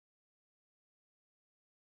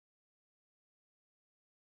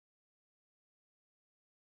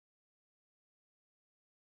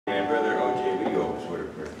And Brother O.J., will you open us with a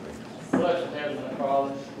prayer, please? Blessed Heavenly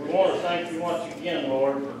Father, we want to thank you once again,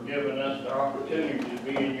 Lord, for giving us the opportunity to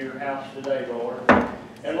be in your house today, Lord.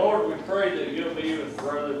 And Lord, we pray that you'll be with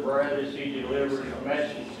Brother Brad as he delivers a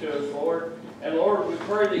message to us, Lord. And Lord, we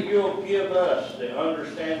pray that you'll give us the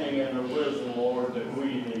understanding and the wisdom, Lord, that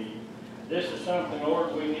we need. This is something,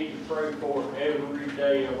 Lord, we need to pray for every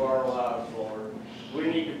day of our lives, Lord. We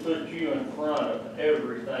need to put you in front of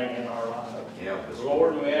everything in our lives.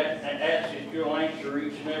 Lord, we ask that you'll answer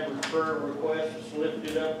each and every prayer request that's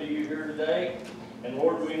lifted up to you here today. And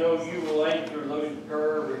Lord, we know you will answer those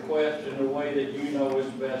prayer requests in the way that you know is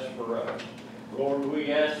best for us. Lord,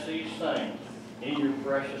 we ask these things in your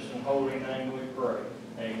precious and holy name we pray.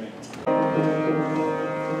 Amen.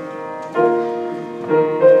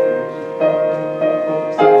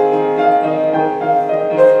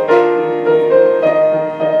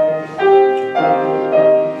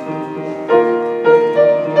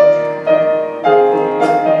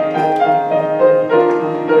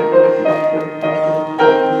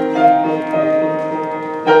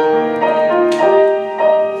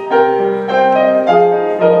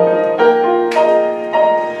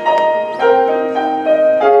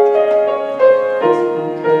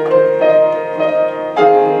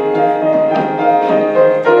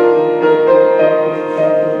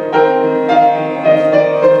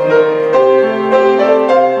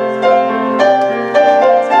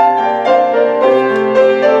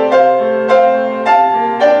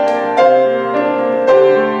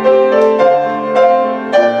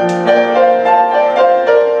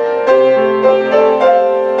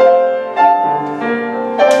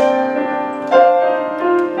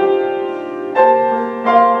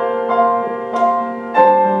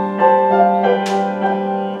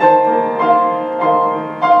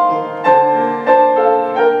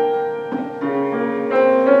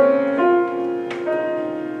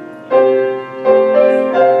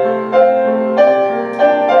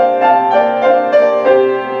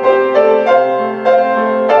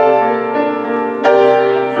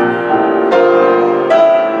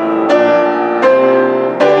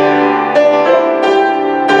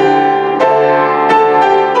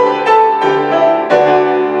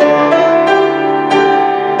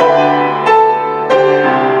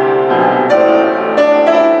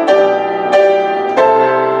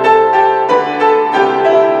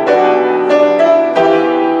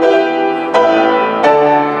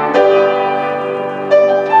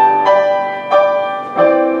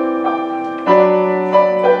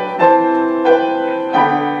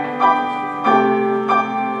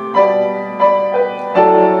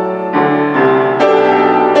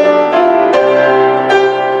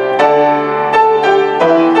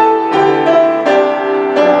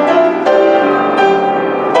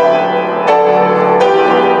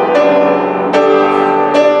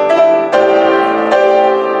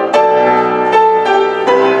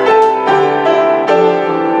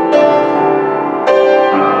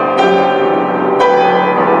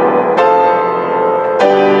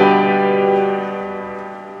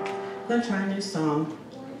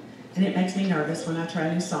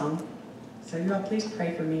 Please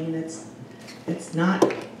pray for me, and it's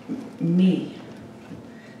not me.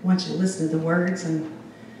 I want you to listen to the words, and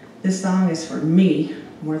this song is for me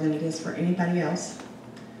more than it is for anybody else.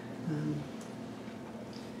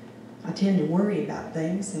 I tend to worry about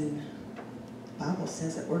things, and the Bible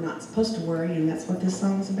says that we're not supposed to worry, and that's what this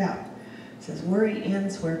song is about. It says, worry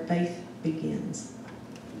ends where faith begins.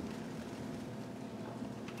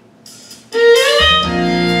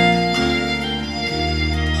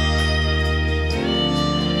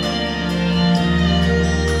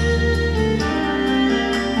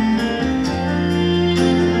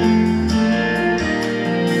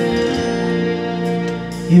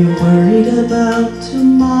 You're worried about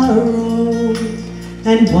tomorrow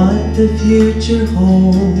and what the future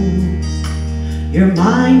holds. Your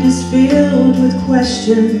mind is filled with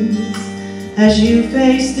questions as you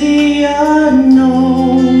face the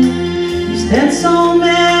unknown. You spent so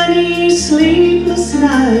many sleepless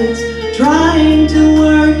nights trying to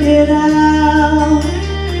work it out.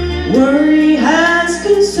 Worry has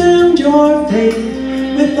consumed your faith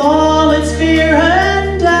with all its fear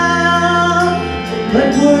and doubt.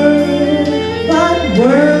 But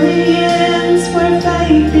worry ends where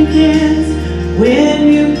faith begins, when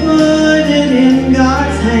you put it in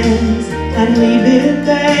God's hands and leave it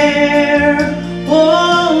there.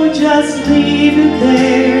 Oh, just leave it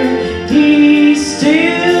there. He's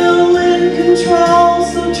still in control,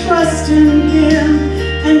 so trust in Him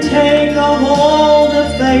and take a hold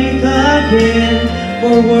of faith again.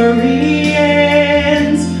 For worry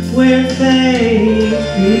ends where faith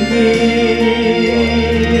begins.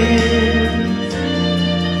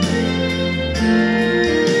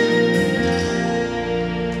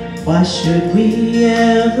 Why should we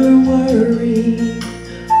ever worry?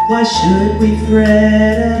 Why should we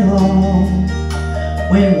fret at all?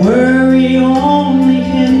 When worry only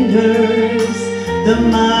hinders the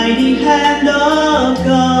mighty hand of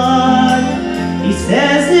God. He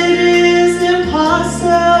says it is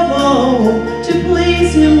impossible to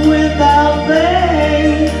please Him without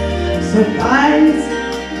faith. So rise,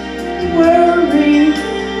 worry,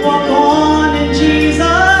 walk on in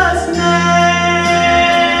Jesus' name.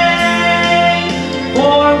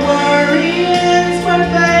 For worry ends where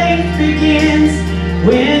faith begins,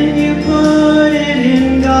 when you put it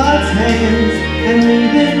in God's hands and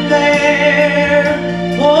leave it there.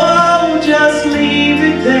 Oh, just leave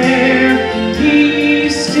it there.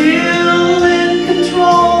 He's still in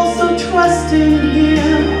control, so trust in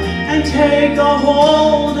Him and take a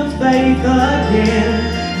hold of faith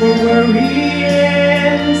again. For worry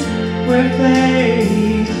ends where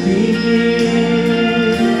faith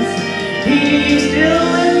begins. He's still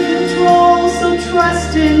in control, so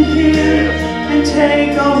trust in Him and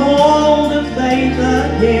take a hold of faith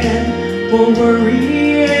again. For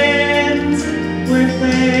worry ends where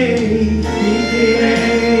faith begins.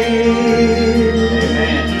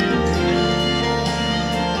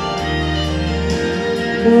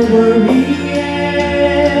 For worry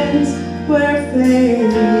ends where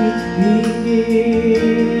faith begins.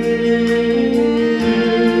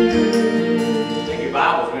 Take your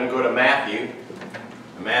Bibles, we're going to go to Matthew.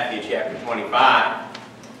 Matthew chapter 25.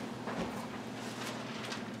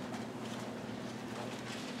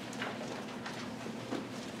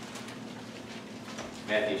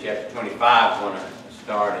 Matthew chapter 25, we're going to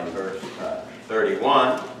start in verse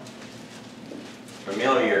 31.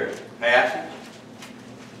 Familiar passage.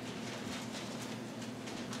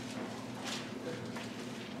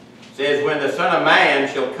 It says, when the Son of Man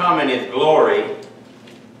shall come in His glory,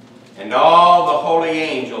 and all the holy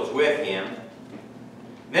angels with Him,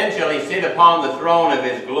 then shall He sit upon the throne of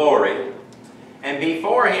His glory, and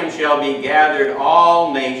before Him shall be gathered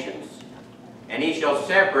all nations. And He shall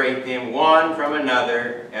separate them one from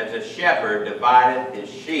another, as a shepherd divideth his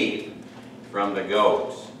sheep from the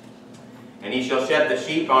goats. And He shall set the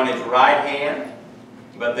sheep on His right hand,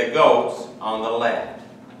 but the goats on the left.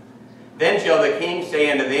 Then shall the King say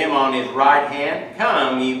unto them on His right hand,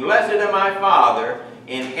 Come, ye blessed of my Father,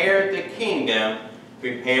 inherit the kingdom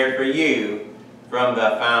prepared for you from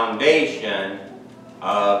the foundation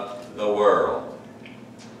of the world.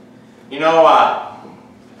 You know,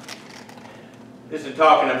 this is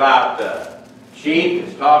talking about sheep,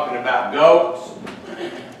 it's talking about goats.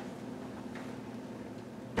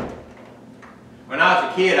 When I was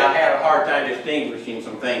a kid, I had a hard time distinguishing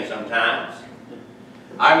some things sometimes.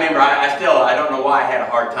 I remember, I don't know why I had a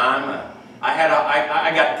hard time.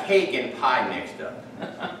 I got cake and pie mixed up.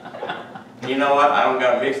 You know what? I don't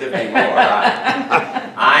got it mixed up anymore.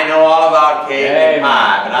 I know all about cake and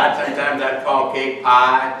pie, but sometimes I'd call cake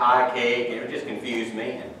pie, pie cake, and it would just confuse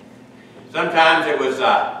me. And sometimes it was,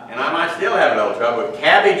 and I might still have a little trouble with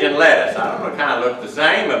cabbage and lettuce. I don't know, it kind of looked the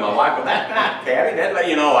same, but my wife goes, that's not cabbage. That's,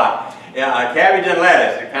 you know, cabbage and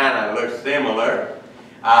lettuce, it kind of looks similar.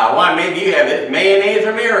 One, maybe you have this, mayonnaise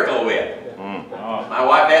or Miracle Whip. My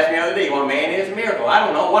wife asked me the other day, you want mayonnaise or Miracle? I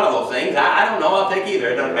don't know, one of those things. I don't know, I'll take either,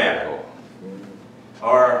 it doesn't matter.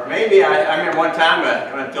 Or maybe, I remember one time,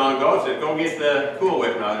 I went to go, I said, go get the Cool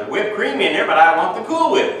Whip. Now, there's whipped cream in there, but I want the Cool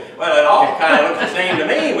Whip. Well, it all kind of looks the same to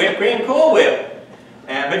me, whipped cream, Cool Whip.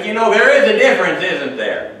 But you know, there is a difference, isn't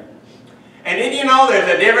there? And did you know there's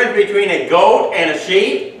a difference between a goat and a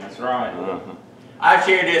sheep? That's right. I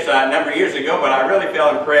shared this a number of years ago, but I really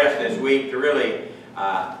felt impressed this week to really,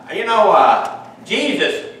 you know,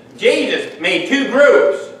 Jesus made two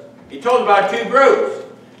groups. He told about two groups.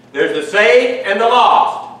 There's the saved and the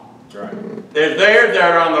lost. That's right. There's theirs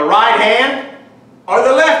that are on the right hand or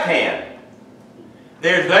the left hand.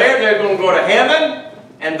 There's theirs that are going to go to heaven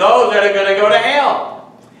and those that are going to go to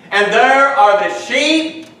hell. And there are the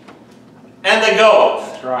sheep and the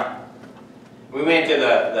goats. That's right. We went to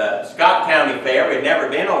the Scott County Fair. We'd never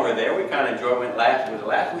been over there. We kind of enjoyed it. Was it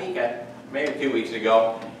last week? Maybe 2 weeks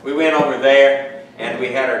ago. We went over there, and we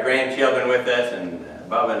had our grandchildren with us, and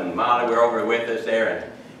Bubba and Molly were over with us there,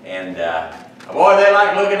 and boy, they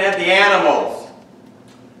like looking at the animals.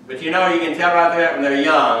 But you know, you can tell right there when they're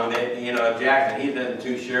young that, you know, Jackson, he isn't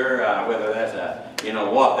too sure whether that's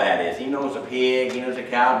what that is. He knows a pig, he knows a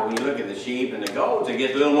cow, but when you look at the sheep and the goats, it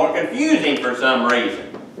gets a little more confusing for some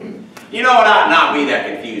reason. You know, it ought not be that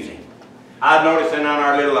confusing. I was noticing on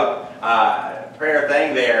our little prayer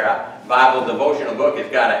thing there, Bible devotional book, it's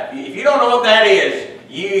got if you don't know what that is,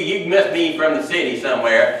 you must be from the city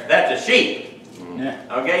somewhere. That's a sheep.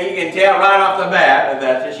 Okay, you can tell right off the bat that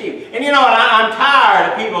that's a sheep. And you know what? I'm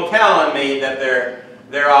tired of people telling me that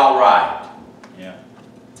they're all right. Yeah.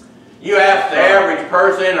 You ask the average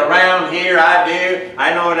person around here, I do.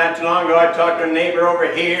 I know not too long ago I talked to a neighbor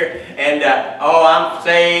over here, and oh, I'm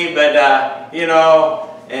saved, but you know,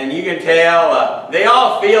 and you can tell they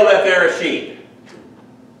all feel that they're a sheep.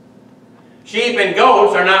 Sheep and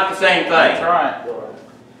goats are not the same thing. That's right.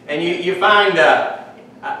 And you find,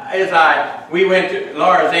 we went to,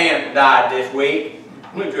 Laura's aunt died this week.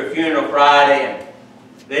 Went to a funeral Friday, and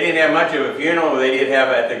they didn't have much of a funeral. They did have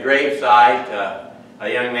at the gravesite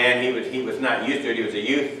a young man. He was not used to it. He was a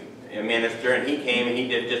youth minister, and he came and he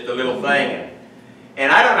did just a little thing.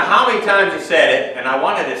 And I don't know how many times he said it, and I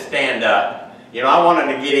wanted to stand up. You know, I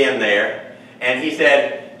wanted to get in there. And he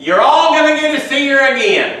said, "You're all going to get to see her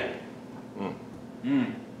again."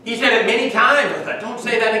 He said it many times. I thought, don't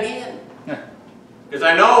say that again. Because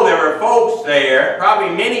I know there were folks there,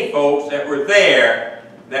 probably many folks that were there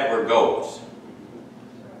that were goats.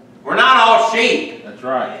 We're not all sheep. That's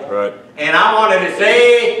right. Right. And I wanted to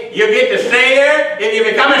say, you get to stay there if you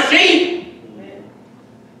become a sheep.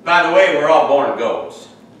 By the way, we're all born goats.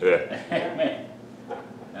 Yeah. Amen.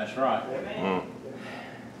 That's right.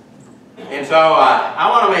 And so I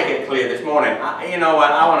want to make it clear this morning. You know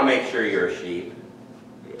what? I want to make sure you're a sheep.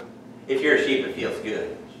 If you're a sheep, it feels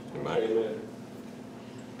good. Amen.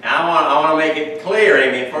 And I want to make it clear,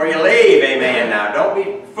 amen, before you leave, amen. Now, don't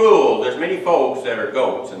be fooled. There's many folks that are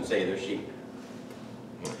goats and say they're sheep.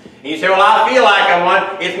 And you say, well, I feel like I'm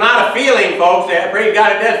one. It's not a feeling, folks. Praise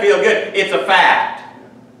God, it does feel good. It's a fact.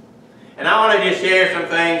 And I want to just share some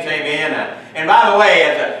things, amen. And by the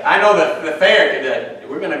way, I know the fair,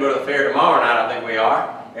 we're going to go to the fair tomorrow night, I think we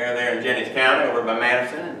are. They're there in Jennings County, over by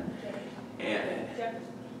Madison.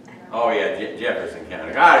 Oh yeah, Jefferson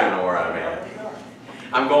County. I don't even know where I'm at.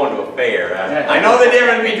 I'm going to a fair. I know the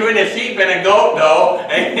difference between a sheep and a goat, though.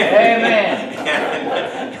 Amen.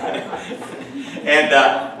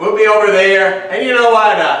 And we'll be over there. And you know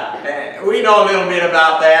what? We know a little bit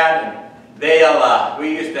about that.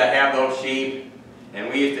 We used to have those sheep, and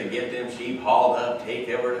we used to get them sheep hauled up, take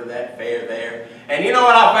over to that fair there. And you know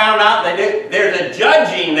what I found out? There's a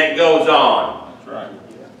judging that goes on. That's right.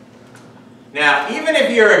 Now, even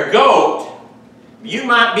if you're a goat, you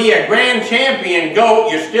might be a grand champion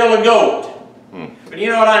goat, you're still a goat. But you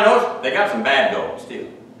know what I noticed? They got some bad goats,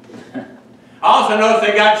 too. I also noticed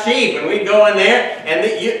they got sheep, and we'd go in there,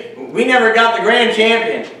 and we never got the grand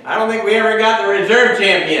champion. I don't think we ever got the reserve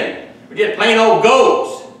champion. We're just plain old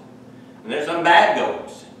goats. And there's some bad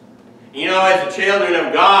goats. You know, as the children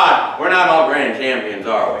of God, we're not all grand champions,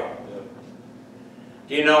 are we?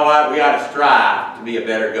 Do you know what? We ought to strive to be a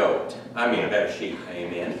better goat. I mean a better sheep.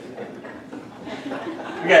 Amen.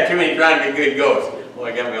 We got too many trying to be good goats. Well,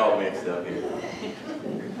 I got me all mixed up here.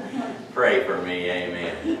 Pray for me.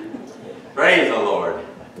 Amen. Praise the Lord.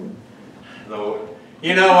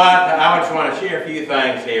 You know what? I just want to share a few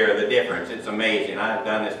things here. The difference. It's amazing. I've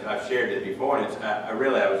done this. I've shared this before, and I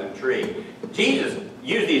was intrigued. Jesus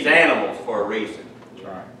used these animals for a reason. That's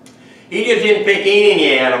right. He just didn't pick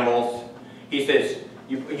any animals. He says,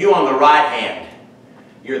 you on the right hand,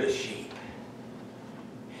 you're the sheep.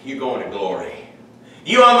 You're going to glory.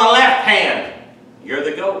 You on the left hand, you're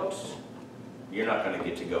the goats. You're not going to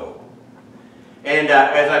get to go. And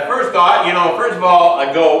as I first thought, you know, first of all,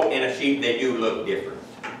 a goat and a sheep, they do look different.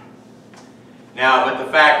 Now, but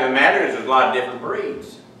the fact of the matter is there's a lot of different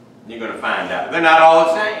breeds. You're going to find out. They're not all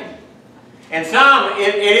the same. And some,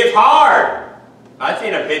 it is hard. I've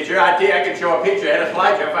seen a picture. I could show a picture. I had a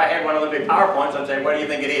slideshow. If I had one of the big PowerPoints, I'd say, what do you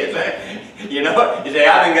think it is? You know, you say,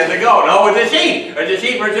 I think it's a goat. No, it's a sheep. Or it's a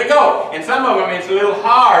sheep or it's a goat. And some of them, it's a little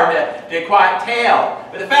hard to quite tell.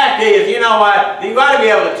 But the fact is, you know what? You've got to be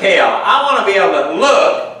able to tell. I want to be able to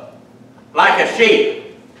look like a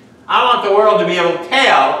sheep. I want the world to be able to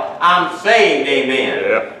tell I'm saved, amen.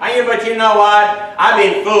 Yeah. But you know what? I've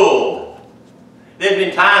been fooled. There's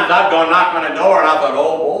been times I've gone knock on a door and I thought,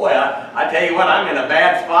 oh boy, I tell you what, I'm in a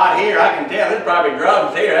bad spot here. I can tell there's probably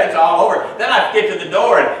drugs here. That's all over. Then I get to the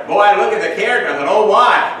door and boy, I look at the character and I thought, oh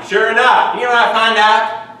why? Sure enough. You know what I find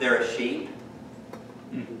out? They're a sheep.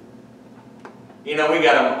 You know, we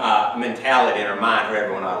got a mentality in our mind where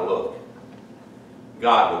everyone ought to look.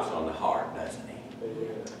 God looks on the heart, doesn't He?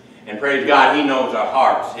 And praise God, He knows our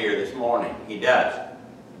hearts here this morning. He does.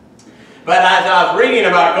 But as I was reading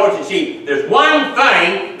about goats and sheep, there's one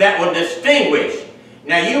thing that will distinguish.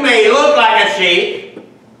 Now you may look like a sheep,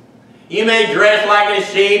 you may dress like a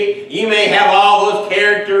sheep, you may have all those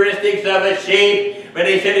characteristics of a sheep, but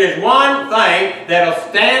he said there's one thing that'll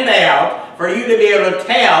stand out for you to be able to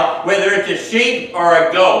tell whether it's a sheep or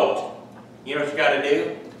a goat. You know what you got to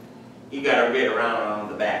do? You got to get around on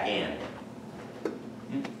the back end.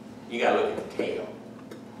 You got to look at the tail.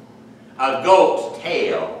 A goat's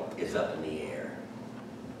tail is up in the air.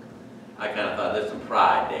 I kind of thought there's some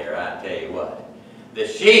pride there. I tell you what. The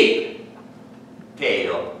sheep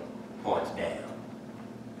tail points down.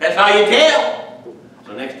 That's how you tell.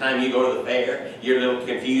 So next time you go to the fair, you're a little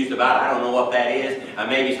confused about, I don't know what that is.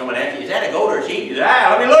 Maybe someone asks you, is that a goat or a sheep? You say,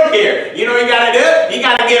 let me look here. You know what you got to do? You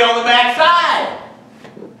got to get on the back side.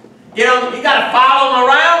 You know, you got to follow them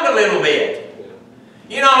around a little bit.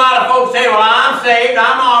 You know, a lot of folks say, well, I'm saved,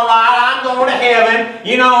 I'm all right, I'm going to heaven.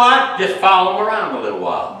 You know what? Just follow them around a little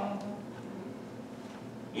while.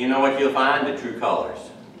 You know what you'll find? The true colors.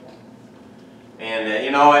 And,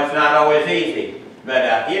 you know, it's not always easy.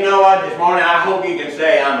 But you know what? This morning, I hope you can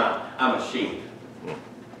say, I'm a sheep.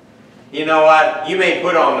 You know what? You may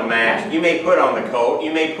put on the mask, you may put on the coat,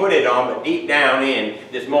 you may put it on, but deep down in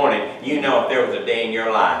this morning, you know if there was a day in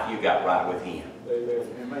your life, you got right with Him.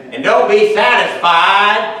 Amen. And don't be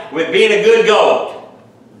satisfied with being a good goat.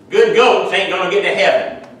 Good goats ain't going to get to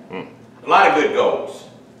heaven. A lot of good goats.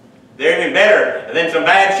 They're even better than some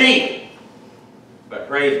bad sheep. But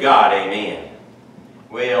praise God, amen.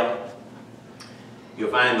 Well, you'll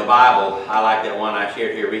find in the Bible, I like that one I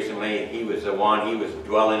shared here recently. He was the one, he was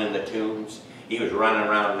dwelling in the tombs. He was running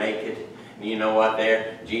around naked. And you know what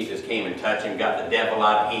there? Jesus came and touched him, got the devil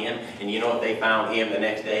out of him. And you know what they found him the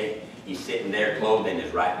next day? He's sitting there clothed in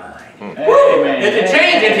his right mind. Amen. There's a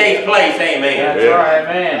change that takes place, amen. That's right,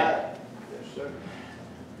 amen.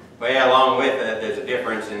 Well, along with that, there's a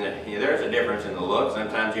difference in the look.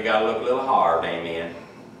 Sometimes you got to look a little hard, amen.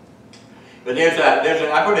 But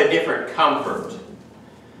I put a different comfort.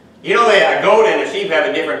 You know, a goat and a sheep have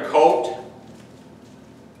a different coat.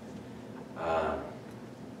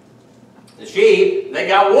 The sheep, they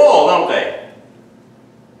got wool, don't they?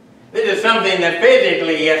 This is something that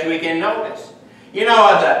physically, yes, we can notice. You know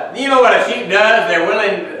what a sheep does? They're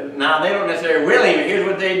willing. Now, they don't necessarily willing, but here's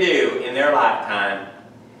what they do in their lifetime.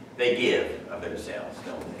 They give of themselves,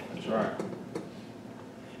 don't they? That's right.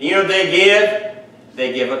 You know what they give?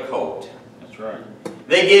 They give a coat. That's right.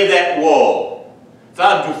 They give that wool. So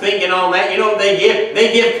I'm thinking on that, you know what they give?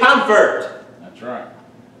 They give comfort. That's right.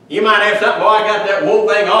 You might have something, boy, I got that wool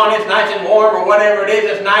thing on, it's nice and warm, or whatever it is,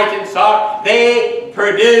 it's nice and soft. They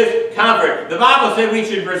produce comfort. The Bible said we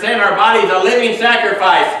should present our bodies a living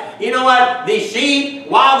sacrifice. You know what? The sheep,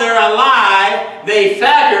 while they're alive, they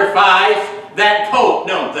sacrifice that coat,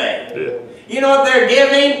 don't they? Yeah. You know what they're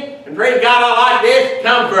giving? And praise God, I like this,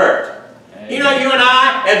 comfort. Amen. You know, you and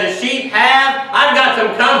I, as a sheep have, I've got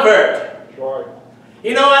some comfort. That's right.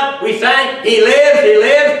 You know what? We sang, He lives, He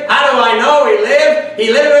lives. How do I know He lives?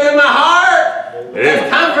 He lives within my heart. Amen. That's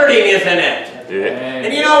comforting, isn't it? Yeah.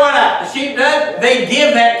 And you know what a sheep does? They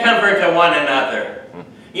give that comfort to one another.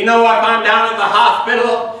 You know, if I'm down at the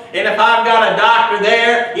hospital, and if I've got a doctor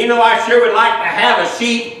there, you know, I sure would like to have a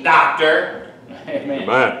sheep doctor.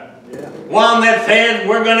 Amen. One that says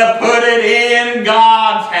we're going to put it in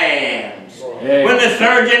God's hands. Amen. When the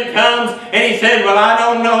surgeon comes and he says, well, I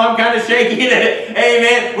don't know, I'm kind of shaky.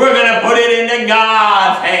 Amen. We're going to put it into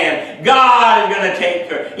God's hand. God is going to take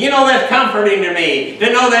care. You know, that's comforting to me,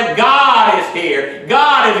 to know that God is here.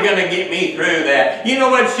 God is going to get me through that. You know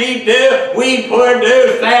what sheep do? We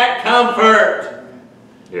produce that comfort.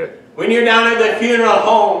 Yeah. When you're down at the funeral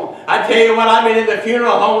home, I tell you what, I've been in the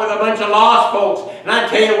funeral home with a bunch of lost folks, and I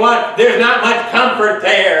tell you what, there's not much comfort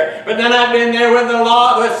there. But then I've been there with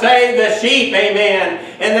the sheep, amen.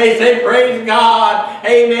 And they say, praise God,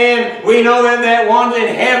 amen. We know that one's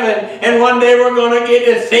in heaven, and one day we're going to get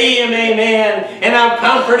to see Him, amen. And how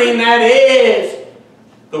comforting that is.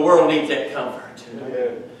 The world needs that comfort.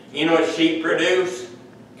 Amen. You know what sheep produce?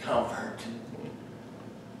 Comfort.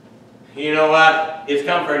 You know what? It's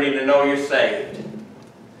comforting to know you're saved.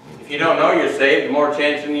 If you don't know you're saved, the more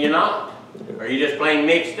chance than you're not. Or you're just plain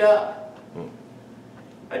mixed up.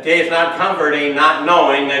 I tell you, it's not comforting not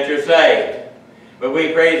knowing that you're saved. But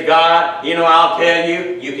we praise God. You know, I'll tell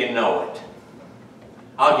you, you can know it.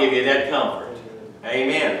 I'll give you that comfort.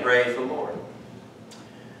 Amen. Praise the Lord.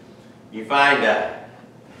 You find a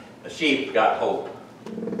sheep got hope.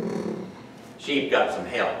 Sheep got some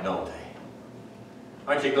help, don't they?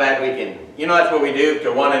 Aren't you glad we can, you know, that's what we do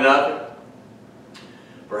to one another.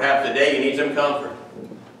 Perhaps today you need some comfort.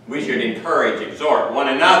 We should encourage, exhort one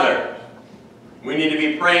another. We need to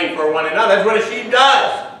be praying for one another. That's what a sheep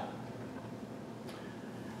does.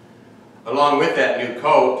 Along with that new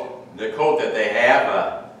coat, the coat that they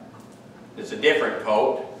have, it's a different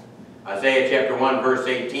coat. Isaiah chapter 1 verse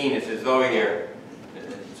 18, it's as though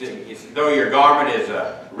your garment is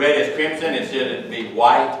red as crimson, it said it'd be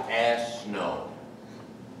white as snow.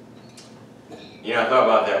 You know, I thought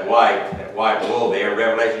about that white wool there.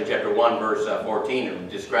 Revelation chapter 1, verse 14, it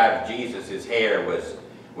describes Jesus. His hair was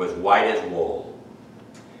white as wool.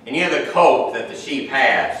 And you know the coat that the sheep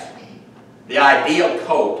has, the ideal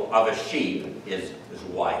coat of a sheep is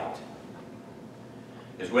white.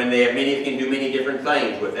 Is when they can do many different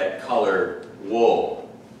things with that colored wool.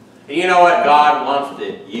 And you know what? God wants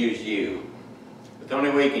to use you. But the only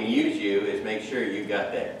way He can use you is make sure you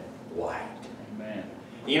got that white. Amen.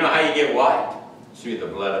 You know how you get white? Through the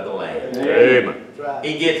blood of the Lamb. Amen.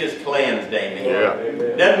 He gets us cleansed, amen.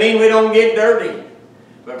 Yeah. Doesn't mean we don't get dirty.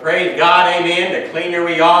 But praise God, amen, the cleaner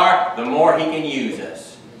we are, the more He can use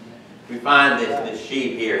us. We find this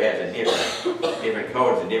sheep here has a different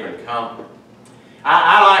coat, it's a different comfort.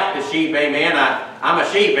 I like the sheep, amen. I'm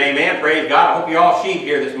a sheep, amen, praise God. I hope you're all sheep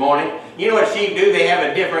here this morning. You know what sheep do? They have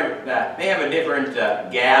a different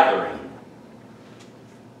gathering.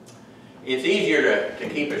 It's easier to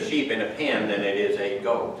keep a sheep in a pen than it is a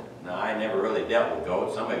goat. Now, I never really dealt with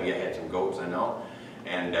goats. Some of you had some goats, I know.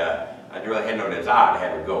 And I really had no desire to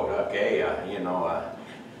have a goat, okay? I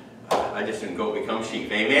just didn't go become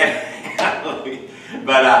sheep, amen?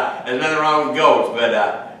 But there's nothing wrong with goats,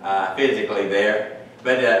 but physically there.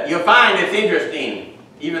 But you'll find it's interesting,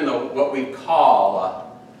 even though what we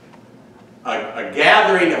call a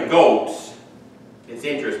gathering of goats, it's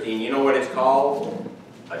interesting. You know what it's called?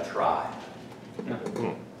 A tribe.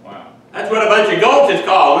 Wow. That's what a bunch of goats is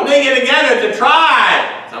called. When they get together, it's a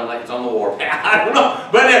tribe. Sounds like it's on the warpath. I don't know.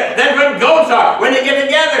 But that's what goats are. When they get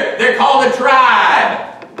together, they're called a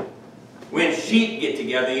tribe. When sheep get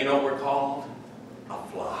together, you know what we're called? A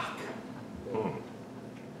flock.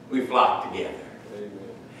 We flock together.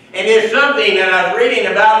 And there's something that I was reading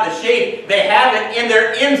about the sheep. They have it in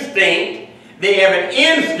their instinct. They have an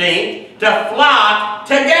instinct to flock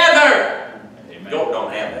together. Goat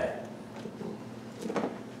don't have that.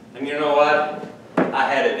 And you know what?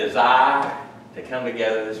 I had a desire to come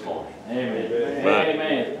together this morning. Amen.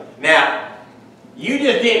 Amen. Now, you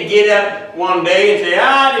just didn't get up one day and say,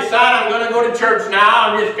 I decide I'm going to go to church now.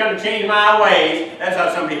 I'm just going to change my ways. That's how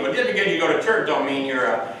some people, just because you go to church don't mean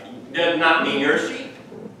does not mean you're a sheep.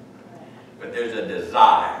 But there's a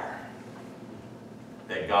desire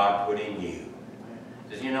that God put in you.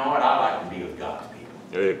 Says, you know what? I like to be with God's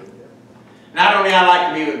people. Amen. Not only I like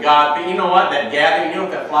to be with God, but you know what? That gathering, you know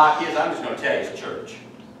what that flock is? I'm just going to tell you, it's church.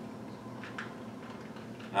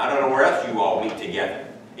 I don't know where else you all meet together.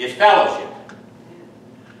 It's fellowship.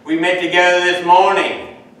 We met together this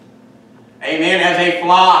morning. Amen, as a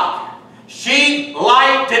flock. Sheep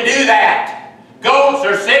like to do that. Goats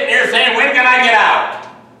are sitting here saying, when can I get out?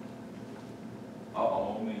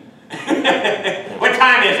 Uh-oh, me. What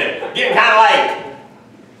time is it? Getting kind of late.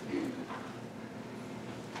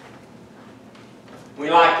 We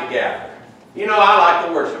like to gather. You know, I like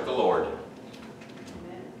to worship the Lord.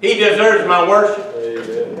 He deserves my worship.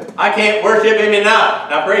 Amen. I can't worship Him enough.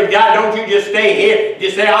 Now, praise God, don't you just stay here.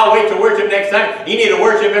 Just say, I'll wait to worship next time. You need to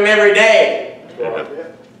worship Him every day.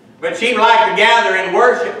 But sheep like to gather and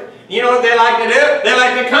worship. You know what they like to do? They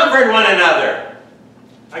like to comfort one another.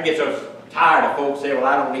 I get so tired of folks saying, well,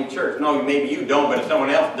 I don't need church. No, maybe you don't, but if someone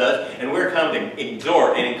else does. And we're come to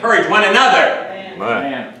exhort and encourage one another.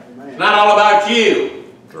 Amen. It's not all about you.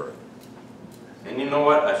 Sure. And you know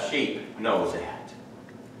what? A sheep knows that.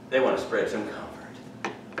 They want to spread some comfort.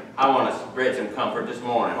 I want to spread some comfort this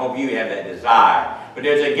morning. Hope you have that desire. But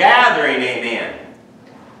there's a gathering, amen.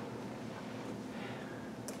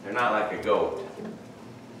 They're not like a goat.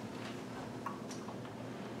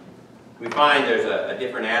 We find there's a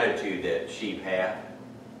different attitude that sheep have.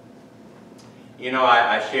 You know,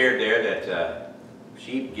 I shared there that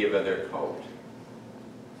sheep give of their coat.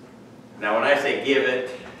 Now, when I say give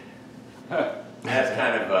it, that's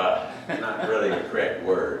kind of not really the correct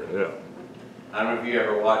word. Yeah. I don't know if you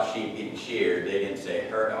ever watched sheep getting sheared. They didn't say,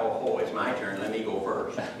 oh, it's my turn, let me go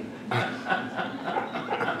first.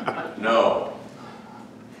 No.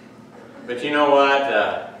 But you know what?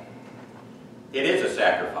 It is a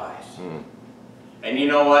sacrifice. And you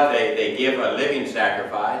know what? They give a living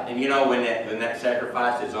sacrifice. And you know when that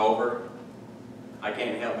sacrifice is over, I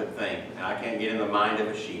can't help but think. Now, I can't get in the mind of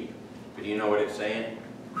a sheep. But you know what it's saying?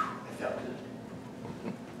 Whew, it felt good.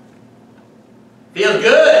 Feels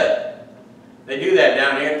good. They do that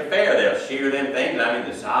down here at the fair. They'll shear them things. I mean,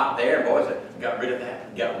 it's hot there. Boys, got rid of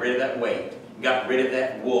that. Got rid of that weight. Got rid of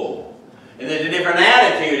that wool. And there's a different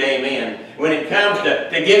attitude, amen, when it comes to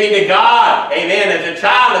giving to God, amen, as a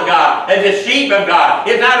child of God, as a sheep of God.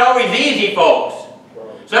 It's not always easy, folks.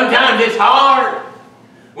 Sometimes it's hard.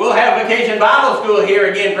 We'll have Vacation Bible School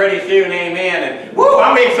here again pretty soon, amen. And woo,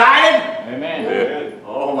 I'm excited. Amen.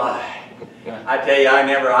 Oh my. I tell you,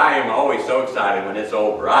 I am always so excited when it's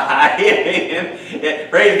over.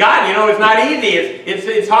 Praise God, you know, it's not easy.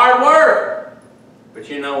 It's hard work. But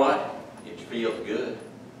you know what? It feels good.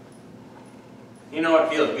 You know, it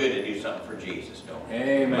feels good to do something for Jesus, don't it?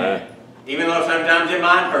 Amen. Even though sometimes it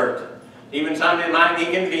might hurt. Even sometimes it might be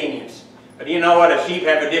inconvenience. But you know what? A sheep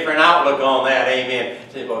have a different outlook on that, amen.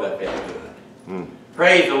 Say, boy, that feels good.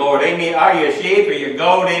 Praise the Lord, amen. Are you a sheep or you a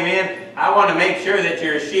goat, amen? I want to make sure that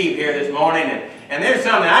you're a sheep here this morning. And there's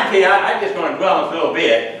something, I tell you, I'm just going to dwell on this a little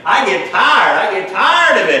bit. I get tired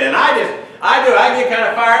of it. And I get kind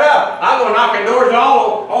of fired up. I go knocking doors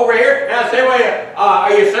all over here. And I say, well,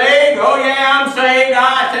 are you saved? Oh, yeah, I'm saved.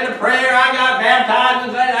 I said a prayer. I got baptized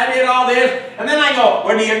and I did all this. And then I go,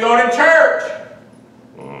 when do you go to church?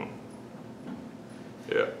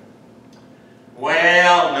 Yeah.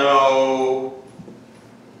 Well, no.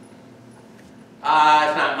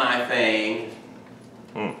 It's not my thing.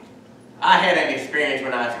 I had an experience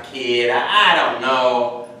when I was a kid. I don't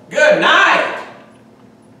know. Good night.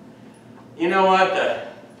 You know what?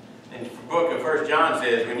 In the book of 1 John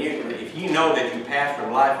says, if you know that you pass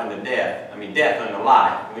from life unto death, death unto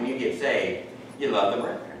life, when you get saved, you love the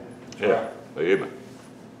brethren. Yeah. Amen.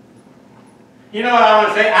 You know what I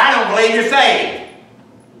want to say? I don't believe you're saved.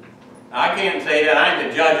 I can't say that. I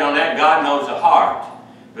ain't the judge on that. God knows the heart.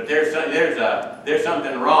 But there's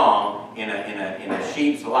something wrong in a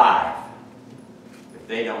sheep's life if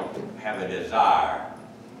they don't have a desire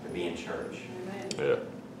to be in church. Yeah.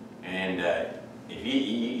 And if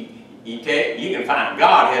you can find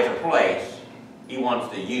God has a place. He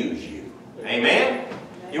wants to use you. Amen?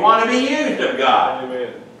 You want to be used of God.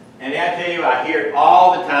 Amen. And I tell you, I hear it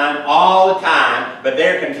all the time, but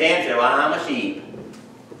they're content. Say, well, I'm a sheep.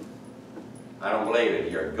 I don't believe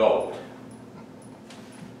it. You're a goat.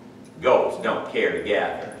 Goats don't care to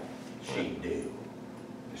gather. Sheep do.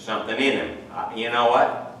 There's something in them. You know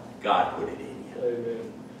what? God put it in you.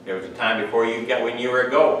 Amen. There was a time before when you were a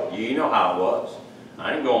goat. You know how it was.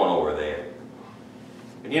 I ain't going over there.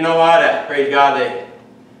 But you know what? Praise God,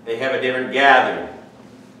 they have a different gathering.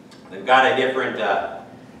 They've got a different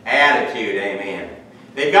attitude, amen.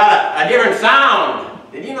 They've got a different sound.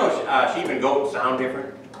 Did you know sheep and goats sound different?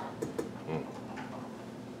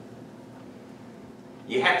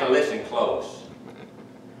 You have to listen close.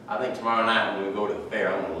 I think tomorrow night when we go to the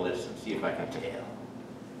fair, I'm going to listen, see if I can tell.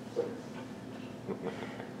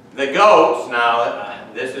 The goats,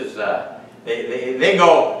 now, this is, they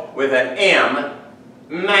go with an M,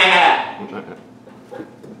 meh.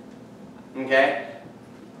 Okay?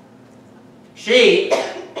 Sheep,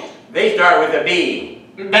 they start with a B,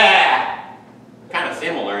 bah. Kind of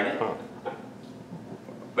similar, isn't it?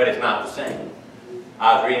 But it's not the same.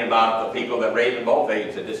 I was reading about the people that raise them both.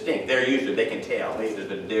 It's a distinct. They're used to, they can tell.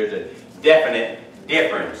 There's a definite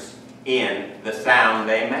difference in the sound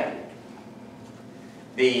they make.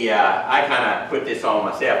 I kind of put this on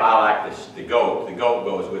myself. I like the goat. The goat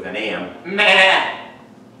goes with an M. Meh.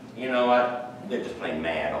 You know what? They're just plain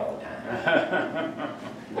mad all the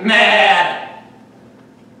time. Mad.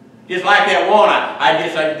 Just like that one,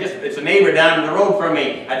 it's a neighbor down the road from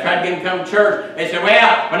me. I tried to get him to come to church. They said,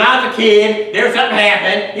 well, when I was a kid, there was something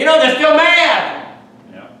happened. You know, they're still mad.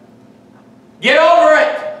 Yeah. Get over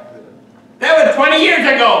it. That was 20 years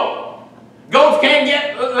ago. Goats can't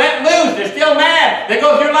get let loose. They're still mad. They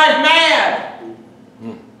go through life mad.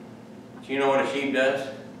 Do you know what a sheep does?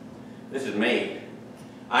 This is me.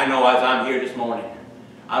 I know as I'm here this morning,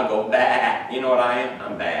 I'll go bad. You know what I am?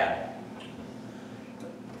 I'm bad.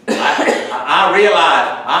 I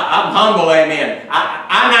realize I'm humble, amen.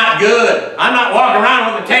 I'm not good. I'm not walking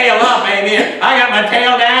around with the tail up, amen. I got my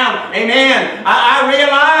tail down, amen. I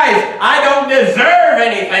realize I don't deserve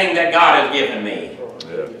anything that God has given me.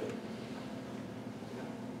 Yeah.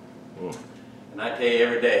 And I tell you,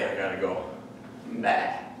 every day I got to go,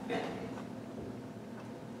 bah.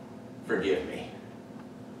 Forgive me.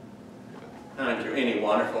 Aren't you any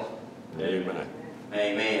wonderful? Amen.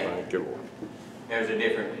 Amen. Thank you, Lord. There's a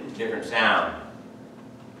different sound.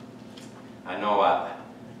 I know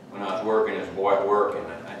when I was working as a boy at work, and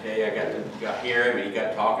I tell you, I got to hear him, and he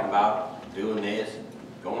got talking about doing this,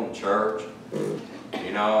 going to church.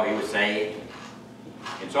 You know, he was saved.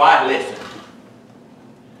 And so I listened.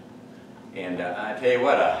 And I tell you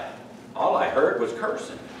what, all I heard was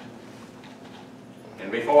cursing.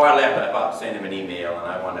 And before I left, I thought to send him an email,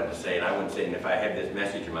 and I wanted to say, and I wouldn't say, and if I had this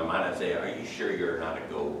message in my mind, I'd say, are you sure you're not a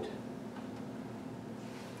goat?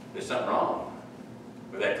 There's something wrong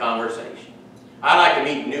with that conversation. I like to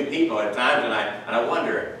meet new people at times, and I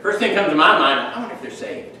wonder, first thing comes to my mind, I wonder if they're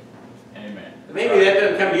saved. Amen. Maybe that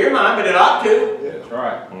doesn't come to your mind, but it ought to. That's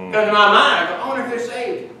right. Comes to my mind, I wonder if they're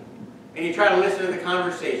saved. And you try to listen to the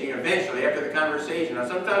conversation. Eventually, after the conversation, now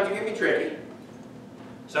sometimes it can be tricky.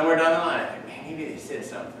 Somewhere down the line, I think, man, maybe they said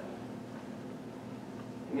something.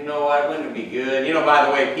 And you know what? Wouldn't it be good? You know, by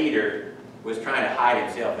the way, Peter was trying to hide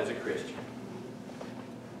himself as a Christian.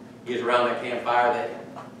 He was around that campfire that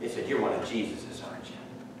they said, "You're one of Jesus's, aren't you?"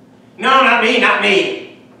 "No, not me, not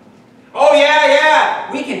me." "Oh, yeah,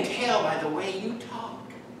 yeah. We can tell by the way you talk."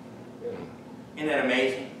 Isn't that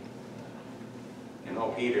amazing? And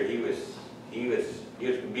oh, Peter, he was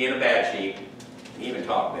being a bad sheep. He even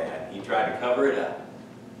talked bad. He tried to cover it up.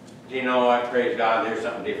 Do you know what? Praise God, there's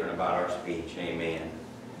something different about our speech. Amen.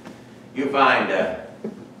 You find,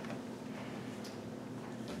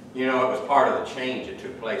 you know, it was part of the change that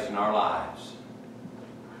took place in our lives.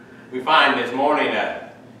 We find this morning,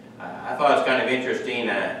 I thought it was kind of interesting,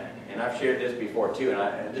 and I've shared this before too, and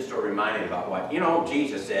I just sort of reminded about what, you know,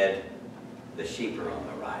 Jesus said, the sheep are on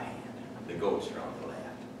the right hand, the goats are on the left.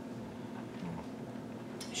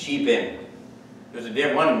 Sheep and, there's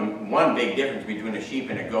one big difference between a sheep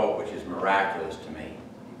and a goat, which is miraculous to me.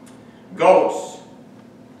 Goats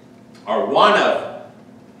are one of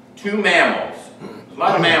two mammals. There's a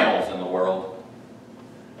lot of mammals in the world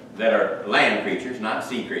that are land creatures, not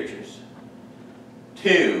sea creatures.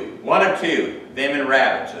 One of two, them and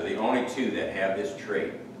rabbits are the only two that have this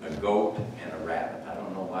trait, a goat and a rabbit. I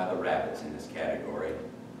don't know why the rabbit's in this category,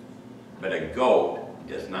 but a goat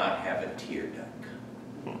does not have a tear duct.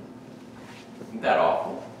 Isn't that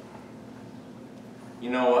awful? You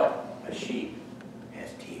know what? A sheep has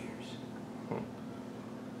tears.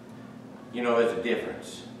 You know, there's a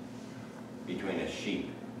difference between a sheep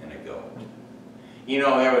and a goat. You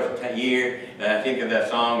know, there was a year, I think of that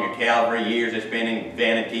song, "Your Calvary years I spent in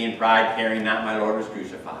vanity and pride, carrying not my Lord was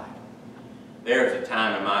crucified." There was a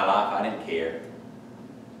time in my life I didn't care.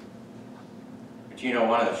 But you know,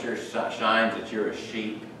 one of the sure signs that you're a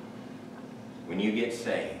sheep, when you get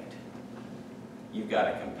saved, you've got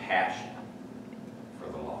a compassion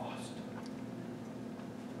for the lost.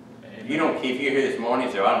 If you're here this morning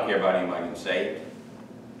and say, "I don't care about anybody getting saved,"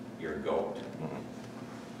 you're a goat.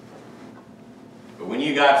 But when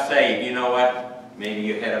you got saved, you know what? Maybe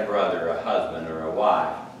you had a brother, a husband, or a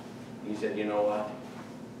wife. You said, "You know what?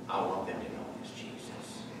 I want them to know this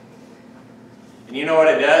Jesus." And you know what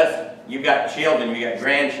it does? You've got children, you've got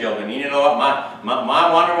grandchildren. You know what?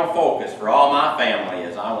 My wonderful focus for all my family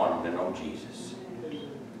is I want them to know Jesus.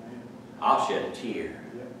 I'll shed a tear.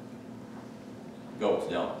 Goats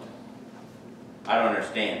don't. I don't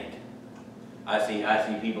understand it. I see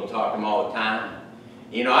people talk to them all the time.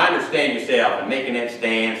 You know, I understand yourself and making that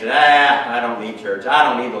stance that, I don't need church, I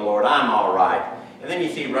don't need the Lord, I'm all right. And then you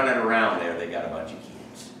see running around there, they got a bunch of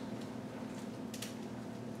kids.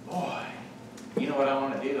 Boy, you know what I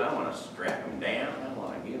want to do? I want to strap them down. I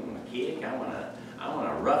want to give them a kick. I want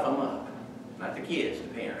to rough them up. Not the kids, the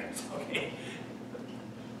parents, okay?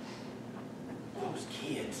 Those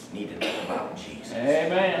kids need to know about Jesus.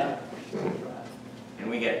 Amen. And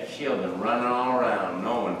we got children running all around.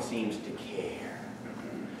 No one seems to care.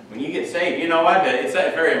 When you get saved, you know what? It's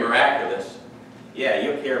very miraculous. Yeah,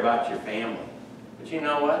 you'll care about your family. But you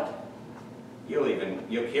know what?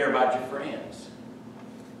 You'll care about your friends.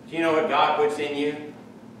 Do you know what God puts in you?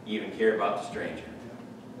 You even care about the stranger.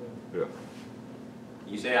 Yeah.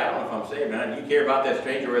 You say, "I don't know if I'm saved or not." You care about that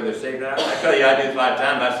stranger, whether they're saved or not. I tell you, I do this a lot of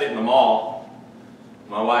times. I sit in the mall.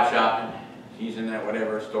 My wife shopping. She's in that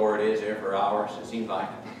whatever store it is there for hours, it seems like.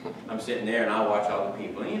 I'm sitting there and I watch all the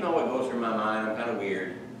people. And you know what goes through my mind? I'm kind of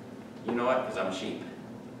weird. You know what? Because I'm sheep.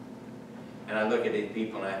 And I look at these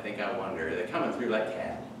people and I think, I wonder, they're coming through like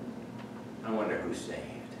cattle. I wonder who's saved.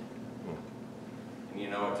 And you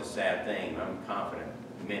know, it's a sad thing. I'm confident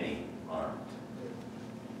many aren't.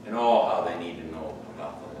 And how they need to know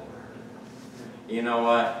about the Lord. You know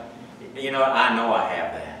what? You know what? I know I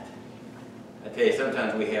have that. I tell you,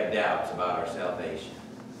 sometimes we have doubts about our salvation.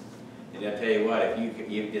 And I tell you what, if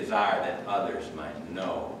you desire that others might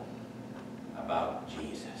know about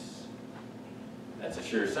Jesus, that's a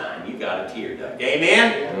sure sign. You got a tear duct.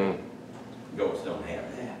 Amen? Goats don't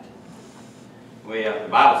have that. Well, the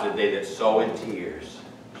Bible said, "They that sow in tears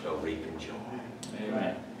shall reap in joy."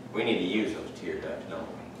 Amen. We need to use those tear ducts, don't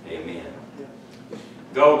we? Amen.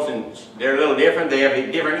 Goats, they're a little different. They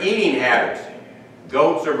have different eating habits.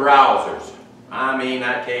 Goats are browsers. I mean,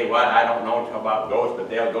 I tell you what, I don't know about goats, but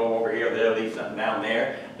they'll go over here, they'll leave something down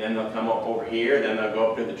there, then they'll come up over here, then they'll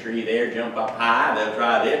go up to the tree there, jump up high, they'll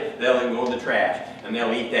try this, they'll then go to the trash, and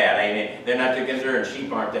they'll eat that. Amen. They're not too concerned.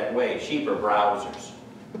 Sheep aren't that way. Sheep are browsers.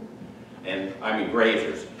 And, I mean,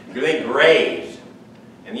 grazers. They graze.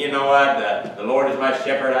 And you know what? The Lord is my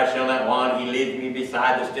shepherd, I shall not want. He leads me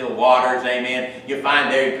beside the still waters. Amen. You find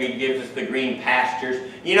there He gives us the green pastures.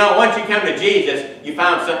 You know, once you come to Jesus, you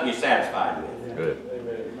found something you're satisfied with. Good.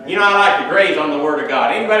 You know, I like to graze on the Word of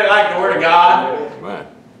God. Anybody like the Word of God? Amen.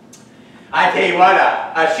 I tell you what,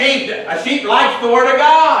 a sheep likes the Word of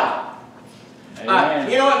God.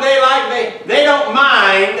 You know what they like? They don't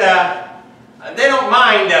mind. They don't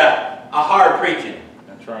mind a hard preaching.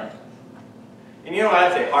 That's right. And you know what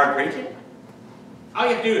I say? Hard preaching. All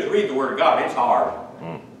you have to do is read the Word of God. It's hard.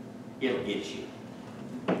 It'll get you.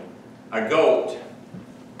 A goat.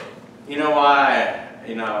 You know why?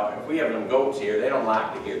 You know, if we have them goats here, they don't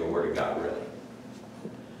like to hear the Word of God, really.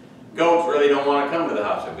 Goats really don't want to come to the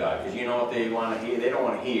house of God, because you know what they want to hear? They don't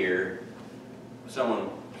want to hear someone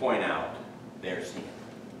point out their sin.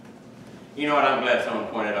 You know what? I'm glad someone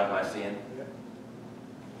pointed out my sin.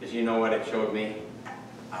 Because you know what it showed me?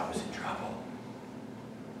 I was in trouble.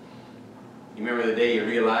 You remember the day you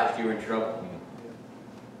realized you were in trouble?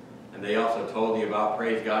 And they also told you about,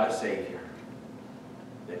 praise God, a Savior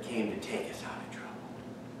that came to take us out of trouble.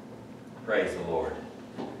 Praise the Lord.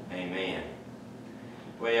 Amen.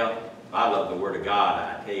 Well, I love the Word of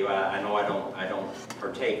God. I tell you, I know I don't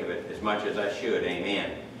partake of it as much as I should.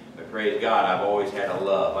 Amen. But praise God, I've always had a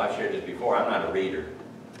love. I've shared this before. I'm not a reader.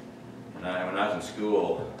 And when I was in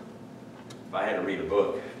school, if I had to read a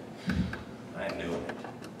book, I ain't doing it.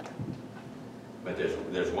 But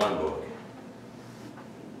there's one book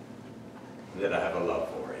that I have a love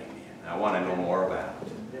for. Amen. I want to know more about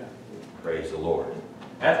it. Praise the Lord.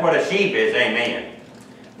 That's what a sheep is. Amen.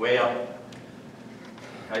 Well,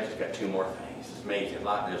 I just got two more things. It's amazing.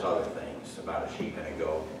 There's other things about a sheep and a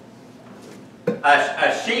goat.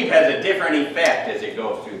 A sheep has a different effect as it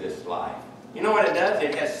goes through this life. You know what it does?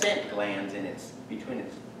 It has scent glands on its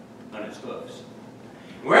hoofs.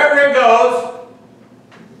 Wherever it goes,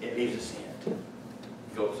 it leaves a scent.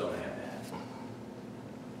 Goats don't have that.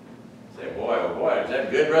 Say, boy, oh boy, is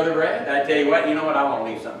that good, Brother Brad? I tell you what, you know what? I want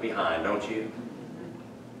to leave something behind, don't you?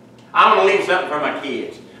 I want to leave something for my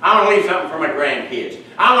kids. I want to leave something for my grandkids.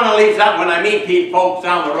 I want to leave something when I meet folks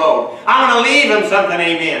down the road. I want to leave them something,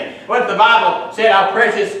 amen. What the Bible said, how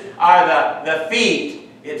precious are the feet.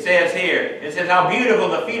 It says here, it says how beautiful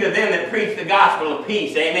the feet of them that preach the gospel of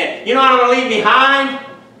peace, amen. You know what I want to leave behind?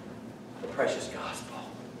 The precious gospel.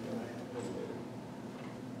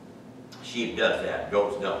 Sheep does that,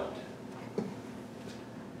 goats don't.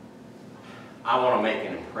 I want to make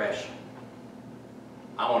an impression.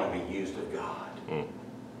 I want to be used of God.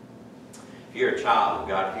 If you're a child of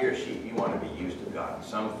God, if you're a sheep, you want to be used of God in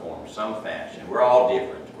some form, some fashion. We're all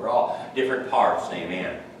different. We're all different parts,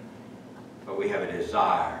 amen. But we have a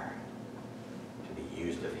desire to be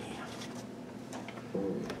used of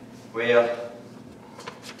Him. Well,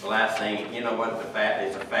 the last thing, you know what?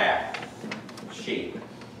 It's a fact. Sheep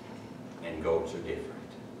and goats are different.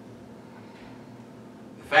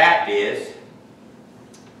 The fact is,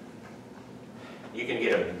 you can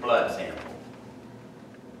get a blood sample.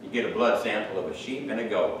 You get a blood sample of a sheep and a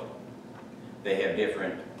goat. They have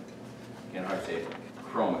different, you know how to say it,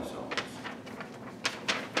 chromosomes.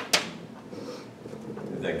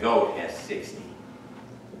 The goat has 60.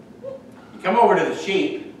 You come over to the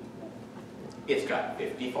sheep, it's got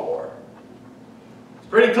 54. It's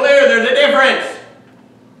pretty clear there's a difference.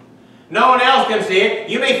 No one else can see it.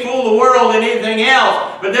 You may fool the world and anything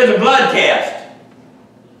else, but there's a blood test.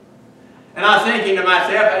 And I was thinking to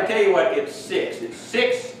myself, I tell you what, it's 6. It's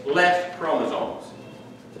 6 less chromosomes.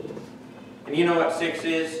 And you know what 6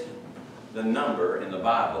 is? The number in the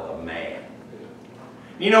Bible of man.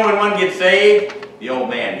 You know when one gets saved, the old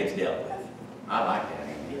man gets dealt with. I like that.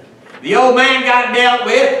 Amen. The old man got dealt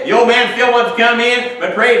with. The old man still wants to come in.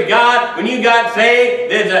 But praise God, when you got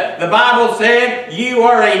saved, the Bible said you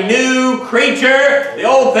are a new creature. The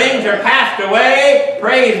old things are passed away.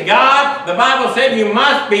 Praise God. The Bible said you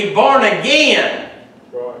must be born again.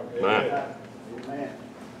 Amen.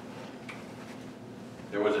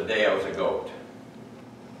 There was a day I was a goat.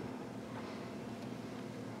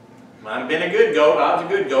 Might have been a good goat. I was a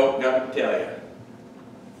good goat, got to tell you.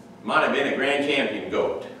 Might have been a grand champion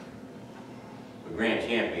goat. But grand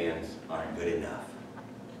champions aren't good enough.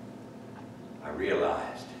 I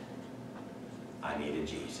realized I needed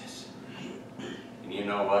Jesus. And you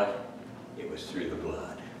know what? It was through the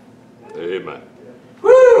blood. Amen.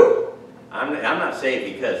 Woo! I'm not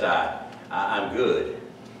saved because I'm good.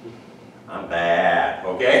 I'm bad,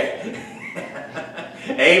 okay?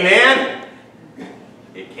 Amen?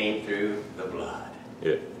 It came through the blood.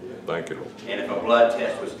 Yeah. Thank you, Lord. And if a blood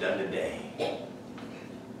test was done today,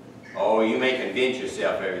 oh, you may convince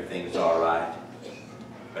yourself everything's all right.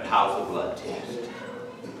 But how's the blood test?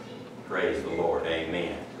 Praise the Lord.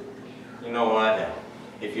 Amen. You know what?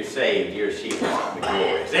 If you're saved, you're a sheep of the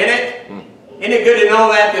glorious. Isn't it? Isn't it good to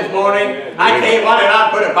know that this morning? I tell you what, and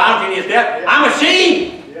I put a bounty in his step. I'm a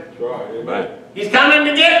sheep. That's right. Amen. He's coming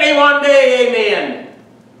to get me one day. Amen.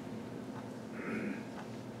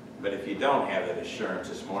 But if you don't have that assurance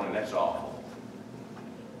this morning, that's awful.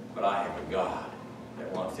 But I have a God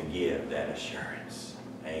that wants to give that assurance.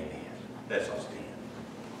 Amen. Let's all stand.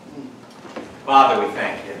 Father, we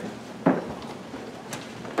thank you.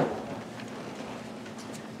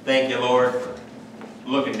 Thank you, Lord, for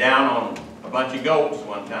looking down on a bunch of goats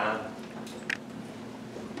one time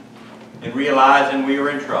and realizing we were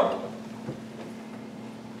in trouble.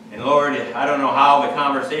 And Lord, I don't know how the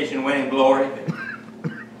conversation went in glory,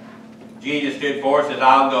 but Jesus stood for us and said,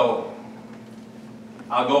 I'll go.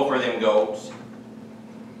 I'll go for them goats.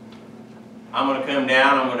 I'm going to come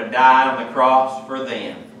down, I'm going to die on the cross for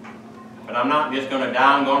them. But I'm not just going to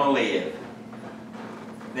die, I'm going to live.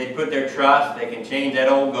 They put their trust, they can change that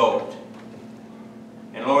old goat.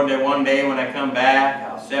 And Lord, that one day when I come back,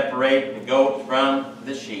 I'll separate the goats from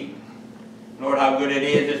the sheep. Lord, how good it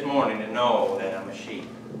is this morning to know that I'm a sheep.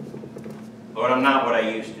 Lord, I'm not what I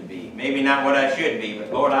used to be. Maybe not what I should be,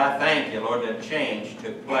 but Lord, I thank you, Lord, that change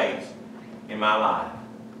took place in my life.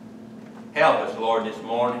 Help us, Lord, this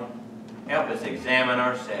morning. Help us examine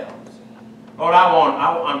ourselves. Lord,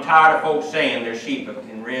 I'm tired of folks saying they're sheep.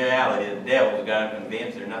 In reality, the devil's got them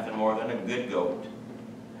convinced they're nothing more than a good goat.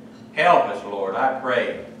 Help us, Lord, I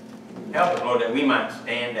pray. Help us, Lord, that we might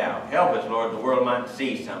stand out. Help us, Lord, the world might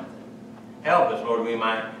see something. Help us, Lord, we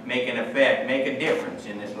might make an effect, make a difference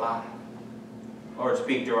in this life. Lord,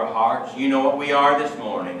 speak to our hearts. You know what we are this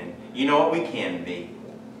morning, and you know what we can be.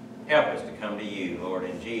 Help us to come to you, Lord,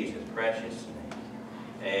 in Jesus' precious name.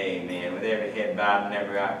 Amen. With every head bowed and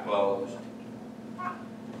every eye closed.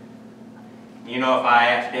 You know, if I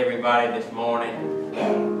asked everybody this morning,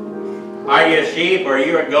 are you a sheep or are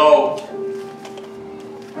you a goat?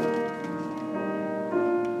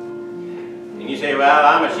 And you say, well,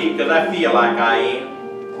 I'm a sheep because I feel like I am.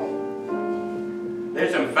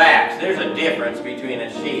 There's some facts. There's a difference between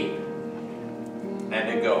a sheep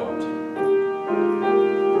and a goat.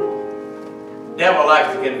 The devil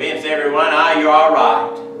likes to convince everyone, you're all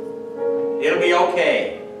right. It'll be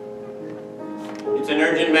okay. It's an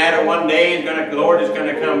urgent matter. One day the Lord is going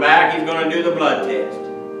to come back. He's going to do the blood test.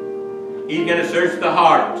 He's going to search the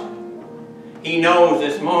heart. He knows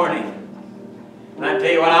this morning. And I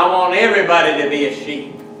tell you what, I want everybody to be a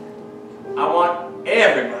sheep. I want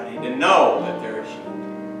everybody to know that they're a sheep.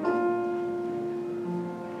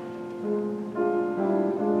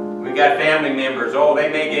 We got family members, they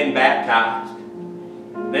may get baptized.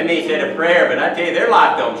 They may say a prayer, but I tell you, their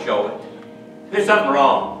life don't show it. There's something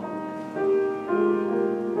wrong.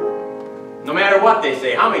 No matter what they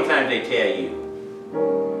say, how many times they tell you.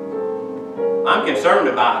 I'm concerned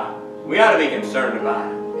about it. We ought to be concerned about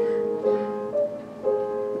it.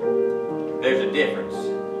 There's a difference.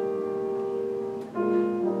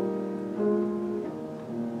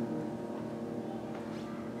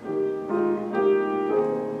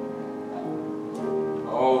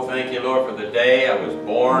 Oh, thank you, Lord, for the day I was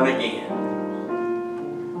born again.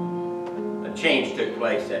 A change took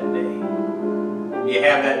place that day. Do you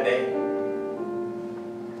have that day?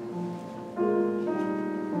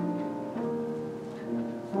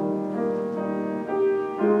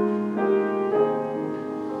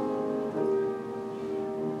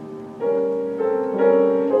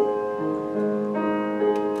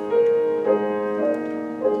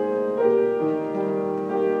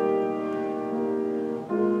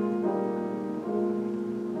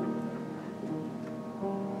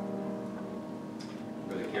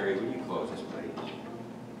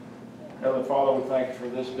 Heavenly Father, we thank you for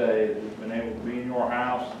this day that we've been able to be in your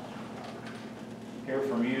house, hear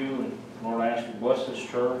from you, and Lord, I ask you to bless this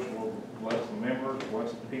church, Lord, bless the members,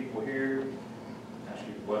 bless the people here, I ask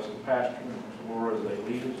you to bless the pastor, Lord, as they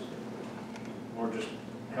lead us. Lord, just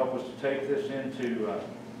help us to take this into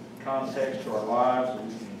context to our lives, that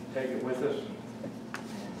we can take it with us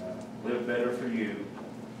and live better for you.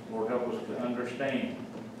 Lord, help us to understand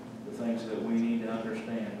the things that we need to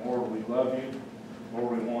understand. Lord, we love you.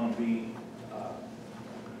 Lord, we want to be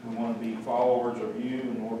followers of you,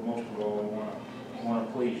 and Lord, most of all, we want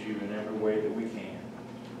to please you in every way that we can.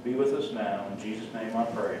 Be with us now. In Jesus' name I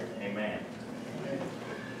pray. Amen. Amen.